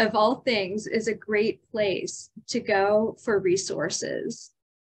 of all things, is a great place to go for resources.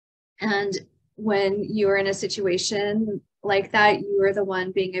 And when you're in a situation like that, you are the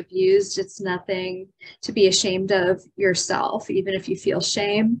one being abused. It's nothing to be ashamed of yourself. Even if you feel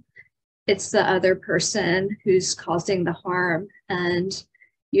shame, it's the other person who's causing the harm, and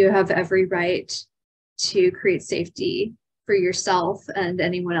you have every right to create safety for yourself and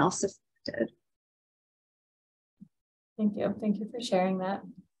anyone else affected. Thank you. Thank you for sharing that.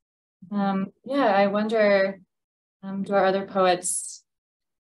 Yeah, I wonder, do our other poets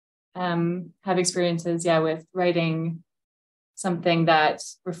have experiences, with writing something that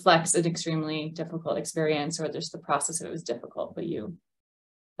reflects an extremely difficult experience, or just the process of it was difficult, but you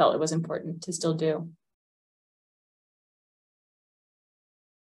felt it was important to still do?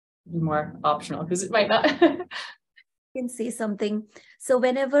 More optional, because it might not. Can say something. So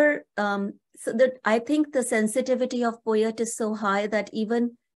whenever, I think the sensitivity of poet is so high that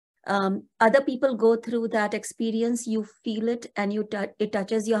even other people go through that experience, you feel it, and it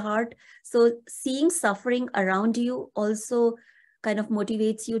touches your heart. So seeing suffering around you also kind of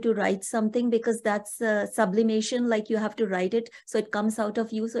motivates you to write something, because that's sublimation, like you have to write it, so it comes out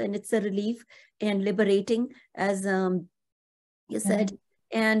of you. So, and it's a relief and liberating, as you said.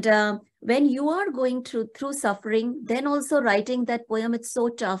 And when you are going through suffering, then also writing that poem, it's so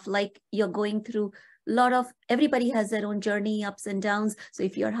tough. Like you're going through a lot of, everybody has their own journey, ups and downs. So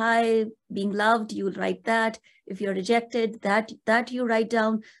if you're high, being loved, you write that. If you're rejected, that you write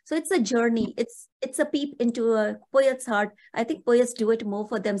down. So it's a journey. It's a peep into a poet's heart. I think poets do it more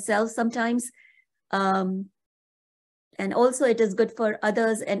for themselves sometimes. And also it is good for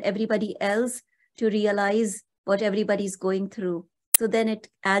others and everybody else to realize what everybody's going through. So then it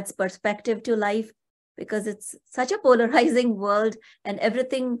adds perspective to life, because it's such a polarizing world and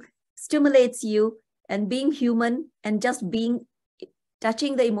everything stimulates you, and being human and just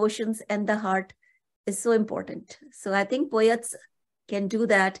touching the emotions and the heart is so important. So I think poets can do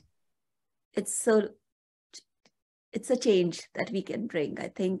that. It's a change that we can bring, I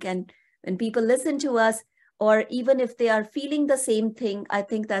think. And when people listen to us, or even if they are feeling the same thing, I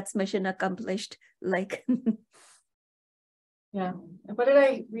think that's mission accomplished. Like, yeah. What did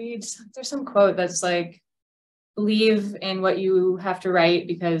I read? There's some quote that's like, believe in what you have to write,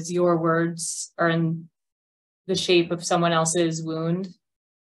 because your words are in the shape of someone else's wound.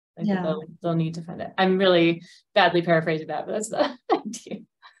 Like they'll need to find it. I'm really badly paraphrasing that, but that's the idea.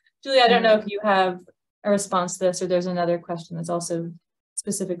 Julie, I don't know if you have a response to this, or there's another question that's also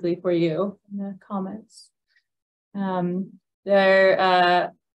specifically for you in the comments.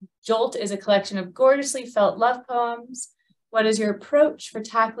 Jolt is a collection of gorgeously felt love poems. What is your approach for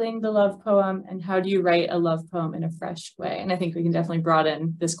tackling the love poem, and how do you write a love poem in a fresh way? And I think we can definitely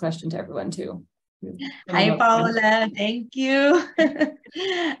broaden this question to everyone too. Hi, Paula. Thank you.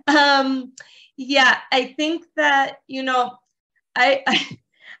 Yeah, I think that, you know, I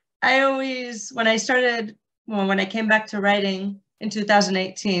always, when I came back to writing in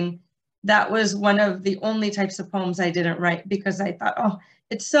 2018, that was one of the only types of poems I didn't write, because I thought, oh,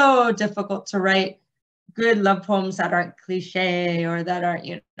 it's so difficult to write good love poems that aren't cliche or that aren't,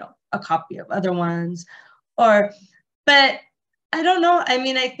 you know, a copy of other ones. But I don't know. I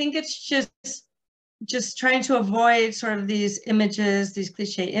mean, I think it's just trying to avoid sort of these images, these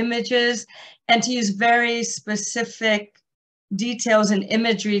cliche images, and to use very specific details and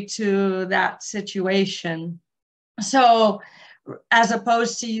imagery to that situation. So as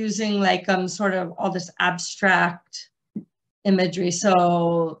opposed to using like sort of all this abstract imagery.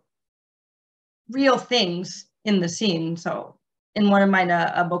 So real things in the scene. So in one of mine,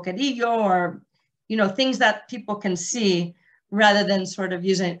 a bocadillo, or, you know, things that people can see, rather than sort of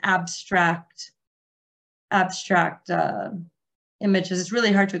using abstract images. It's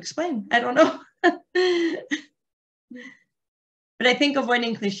really hard to explain. I don't know. But I think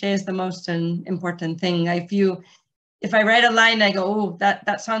avoiding cliche is the most important thing. If I write a line, I go, oh,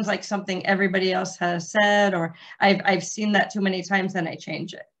 that sounds like something everybody else has said, or I've seen that too many times, then I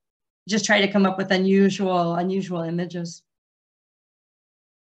change it. Just try to come up with unusual images.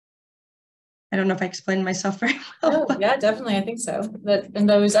 I don't know if I explained myself very well. No, yeah, definitely. I think so. And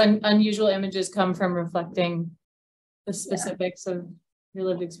those unusual images come from reflecting the specifics of your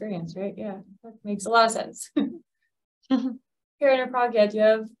lived experience, right? Yeah, that makes a lot of sense. Karen or Pragya, do you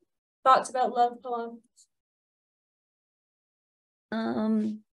have thoughts about love poems?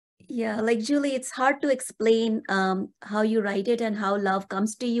 Yeah, like Julie, it's hard to explain how you write it and how love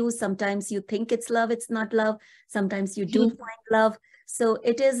comes to you. Sometimes you think it's love, it's not love. Sometimes you do find love. So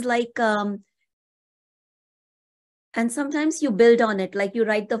it is like, and sometimes you build on it, like you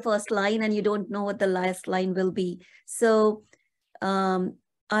write the first line and you don't know what the last line will be. So I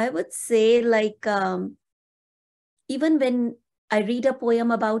would say, like, even when I read a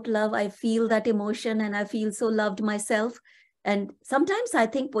poem about love, I feel that emotion and I feel so loved myself. And sometimes I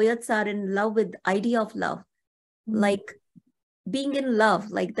think poets are in love with the idea of love, like being in love,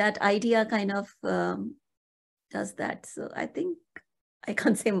 like that idea kind of does that. So I think I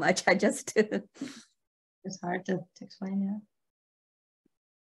can't say much. I just... It's hard to explain,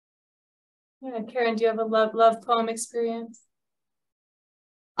 yeah. Karen, do you have a love poem experience?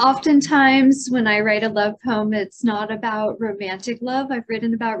 Oftentimes when I write a love poem, it's not about romantic love. I've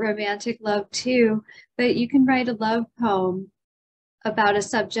written about romantic love too, but you can write a love poem about a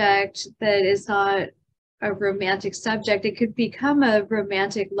subject that is not a romantic subject. It could become a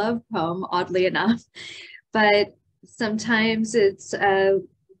romantic love poem, oddly enough, but sometimes it's a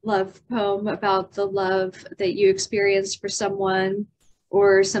love poem about the love that you experienced for someone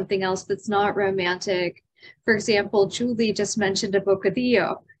or something else that's not romantic. For example, Julie just mentioned a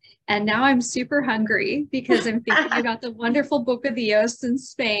bocadillo, and now I'm super hungry because I'm thinking about the wonderful bocadillos in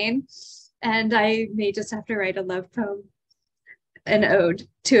Spain, and I may just have to write a love poem, an ode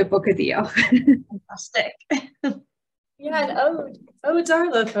to a bocadillo. Fantastic. Yeah, an ode. Odes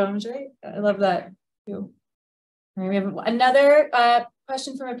are love poems, right? I love that too. All right, we have another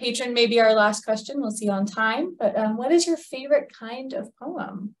question from a patron, maybe our last question. We'll see on time. But what is your favorite kind of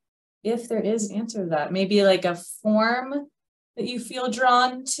poem? If there is an answer to that, maybe like a form that you feel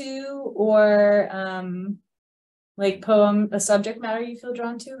drawn to, or like a subject matter you feel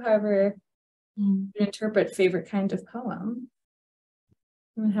drawn to, however you interpret favorite kind of poem.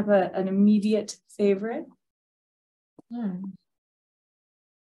 You have an immediate favorite?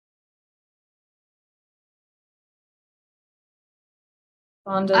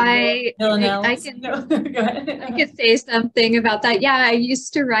 I could say something about that. Yeah, I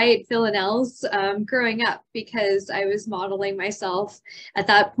used to write villanelles growing up because I was modeling myself at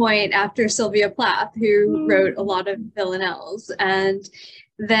that point after Sylvia Plath, who wrote a lot of villanelles. And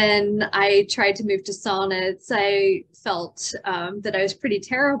then I tried to move to sonnets. I felt that I was pretty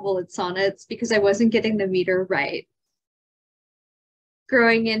terrible at sonnets because I wasn't getting the meter right.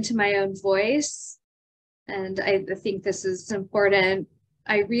 Growing into my own voice, and I think this is important,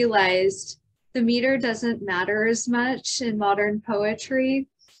 I realized the meter doesn't matter as much in modern poetry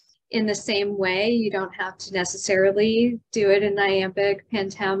in the same way. You don't have to necessarily do it in iambic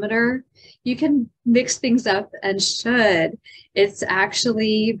pentameter. You can mix things up and should. It's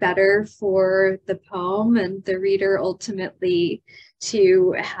actually better for the poem and the reader ultimately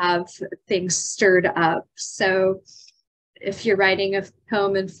to have things stirred up. So if you're writing a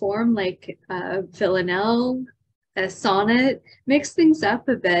poem in form like a villanelle, a sonnet. Mix things up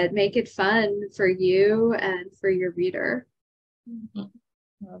a bit, make it fun for you and for your reader.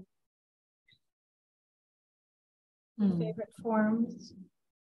 Favorite forms?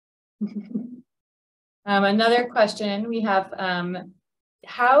 Another question we have,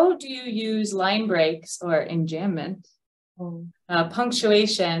 how do you use line breaks or enjambment,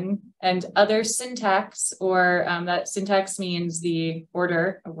 punctuation, and other syntax, or that syntax means the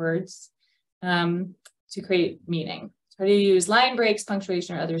order of words, to create meaning? So how do you use line breaks,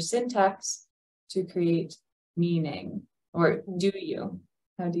 punctuation, or other syntax to create meaning? Or do you?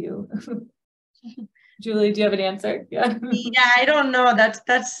 How do you? Julie, do you have an answer? Yeah. Yeah, I don't know.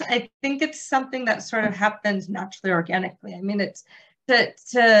 I think it's something that sort of happens naturally, organically. I mean, it's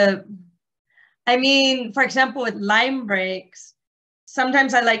I mean, for example, with line breaks,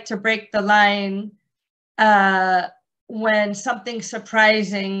 sometimes I like to break the line when something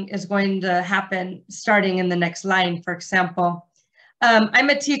surprising is going to happen starting in the next line. For example, I'm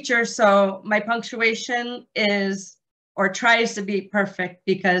a teacher, so my punctuation is, or tries to be, perfect,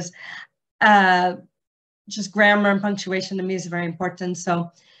 because just grammar and punctuation to me is very important.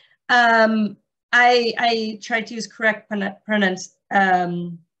 So I try to use correct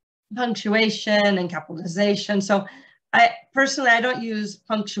punctuation and capitalization. So I don't use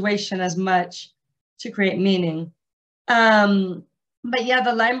punctuation as much to create meaning. But yeah,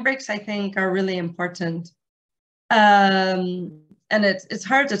 the line breaks I think are really important. And it's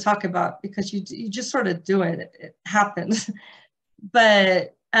hard to talk about because you just sort of do it. It happens.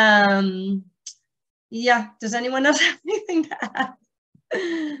 But yeah, does anyone else have anything to add?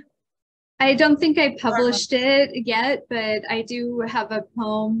 I don't think I published it yet, but I do have a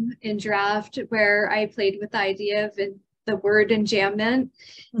poem in draft where I played with the idea of the word enjambment.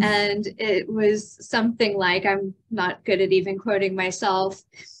 And it was something like, I'm not good at even quoting myself.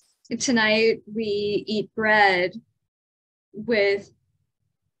 Tonight we eat bread with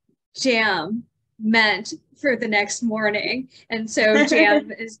jam meant for the next morning. And so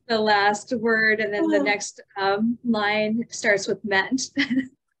jam is the last word, and then the next line starts with meant.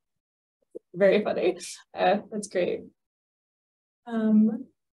 Very funny. That's great. And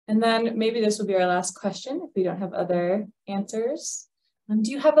then maybe this will be our last question if we don't have other answers.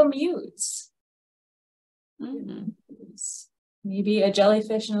 Do you have a muse? Maybe a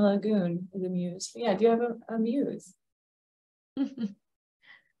jellyfish in a lagoon is a muse. But yeah, do you have a muse?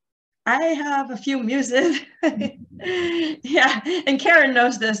 I have a few muses. Yeah, and Karen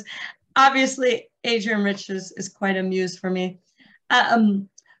knows this. Obviously, Adrienne Rich is quite a muse for me.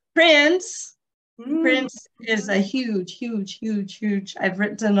 Prince is a huge. I've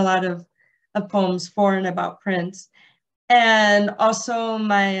written a lot of poems for and about Prince, and also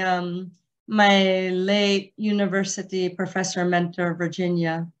my my late university professor mentor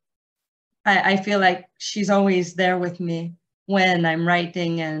Virginia. I feel like she's always there with me when I'm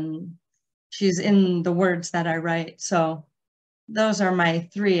writing, and she's in the words that I write. So those are my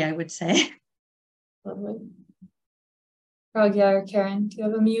three, I would say. Lovely. Pragya or Karen, do you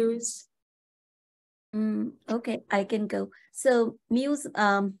have a muse? Okay, I can go. So muse,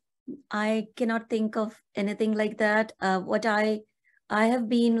 I cannot think of anything like that. What I have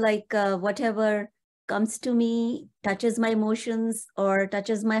been like, whatever comes to me, touches my emotions or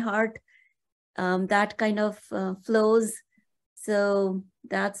touches my heart, that kind of flows. So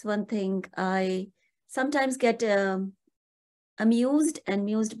that's one thing. I sometimes get amused and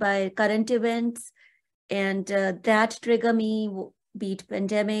mused by current events, and that trigger me, be it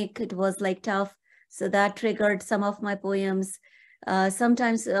pandemic, it was like tough. So that triggered some of my poems.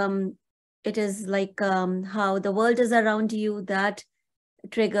 Sometimes it is like how the world is around you, that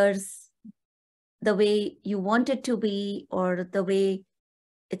triggers the way you want it to be or the way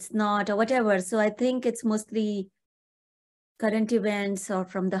it's not or whatever. So I think it's mostly current events or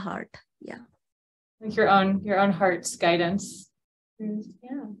from the heart. Yeah. Like your own heart's guidance.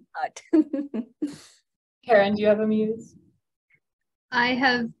 Yeah. Heart. Karen, do you have a muse? I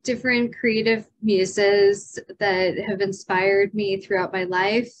have different creative muses that have inspired me throughout my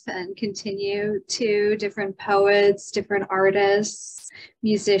life and continue to, different poets, different artists,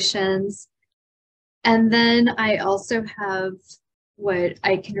 musicians. And then I also have what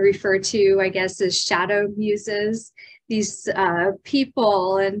I can refer to, I guess, as shadow muses, these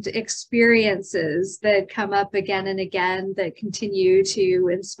people and experiences that come up again and again that continue to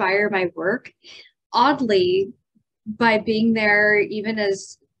inspire my work. Oddly, by being there, even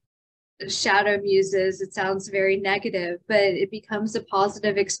as shadow muses, it sounds very negative, but it becomes a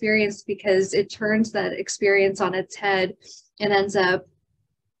positive experience because it turns that experience on its head and ends up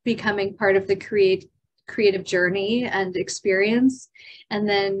becoming part of the creative journey and experience, and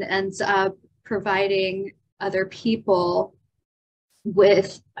then ends up providing other people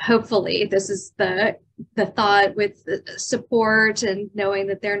with, hopefully, this is the thought, with the support and knowing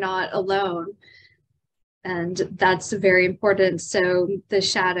that they're not alone. And that's very important. So the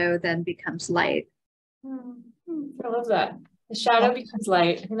shadow then becomes light. I love that. The shadow becomes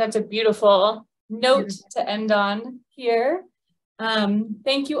light. I think that's a beautiful note to end on here.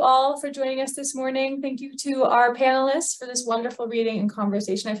 Thank you all for joining us this morning. Thank you to our panelists for this wonderful reading and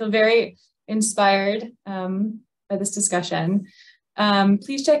conversation. I feel very inspired by this discussion.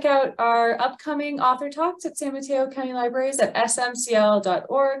 Please check out our upcoming author talks at San Mateo County Libraries at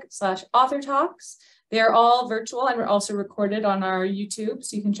smcl.org/author talks. They are all virtual and we're also recorded on our YouTube,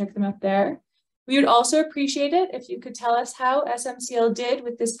 so you can check them out there. We would also appreciate it if you could tell us how SMCL did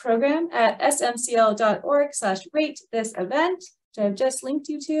with this program at smcl.org/rate-this-event, which I've just linked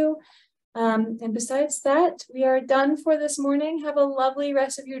you to. And besides that, we are done for this morning. Have a lovely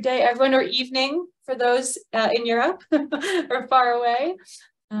rest of your day, everyone, or evening for those in Europe or far away.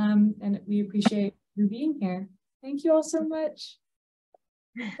 And we appreciate you being here. Thank you all so much.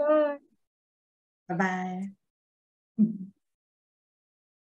 Bye. Bye-bye.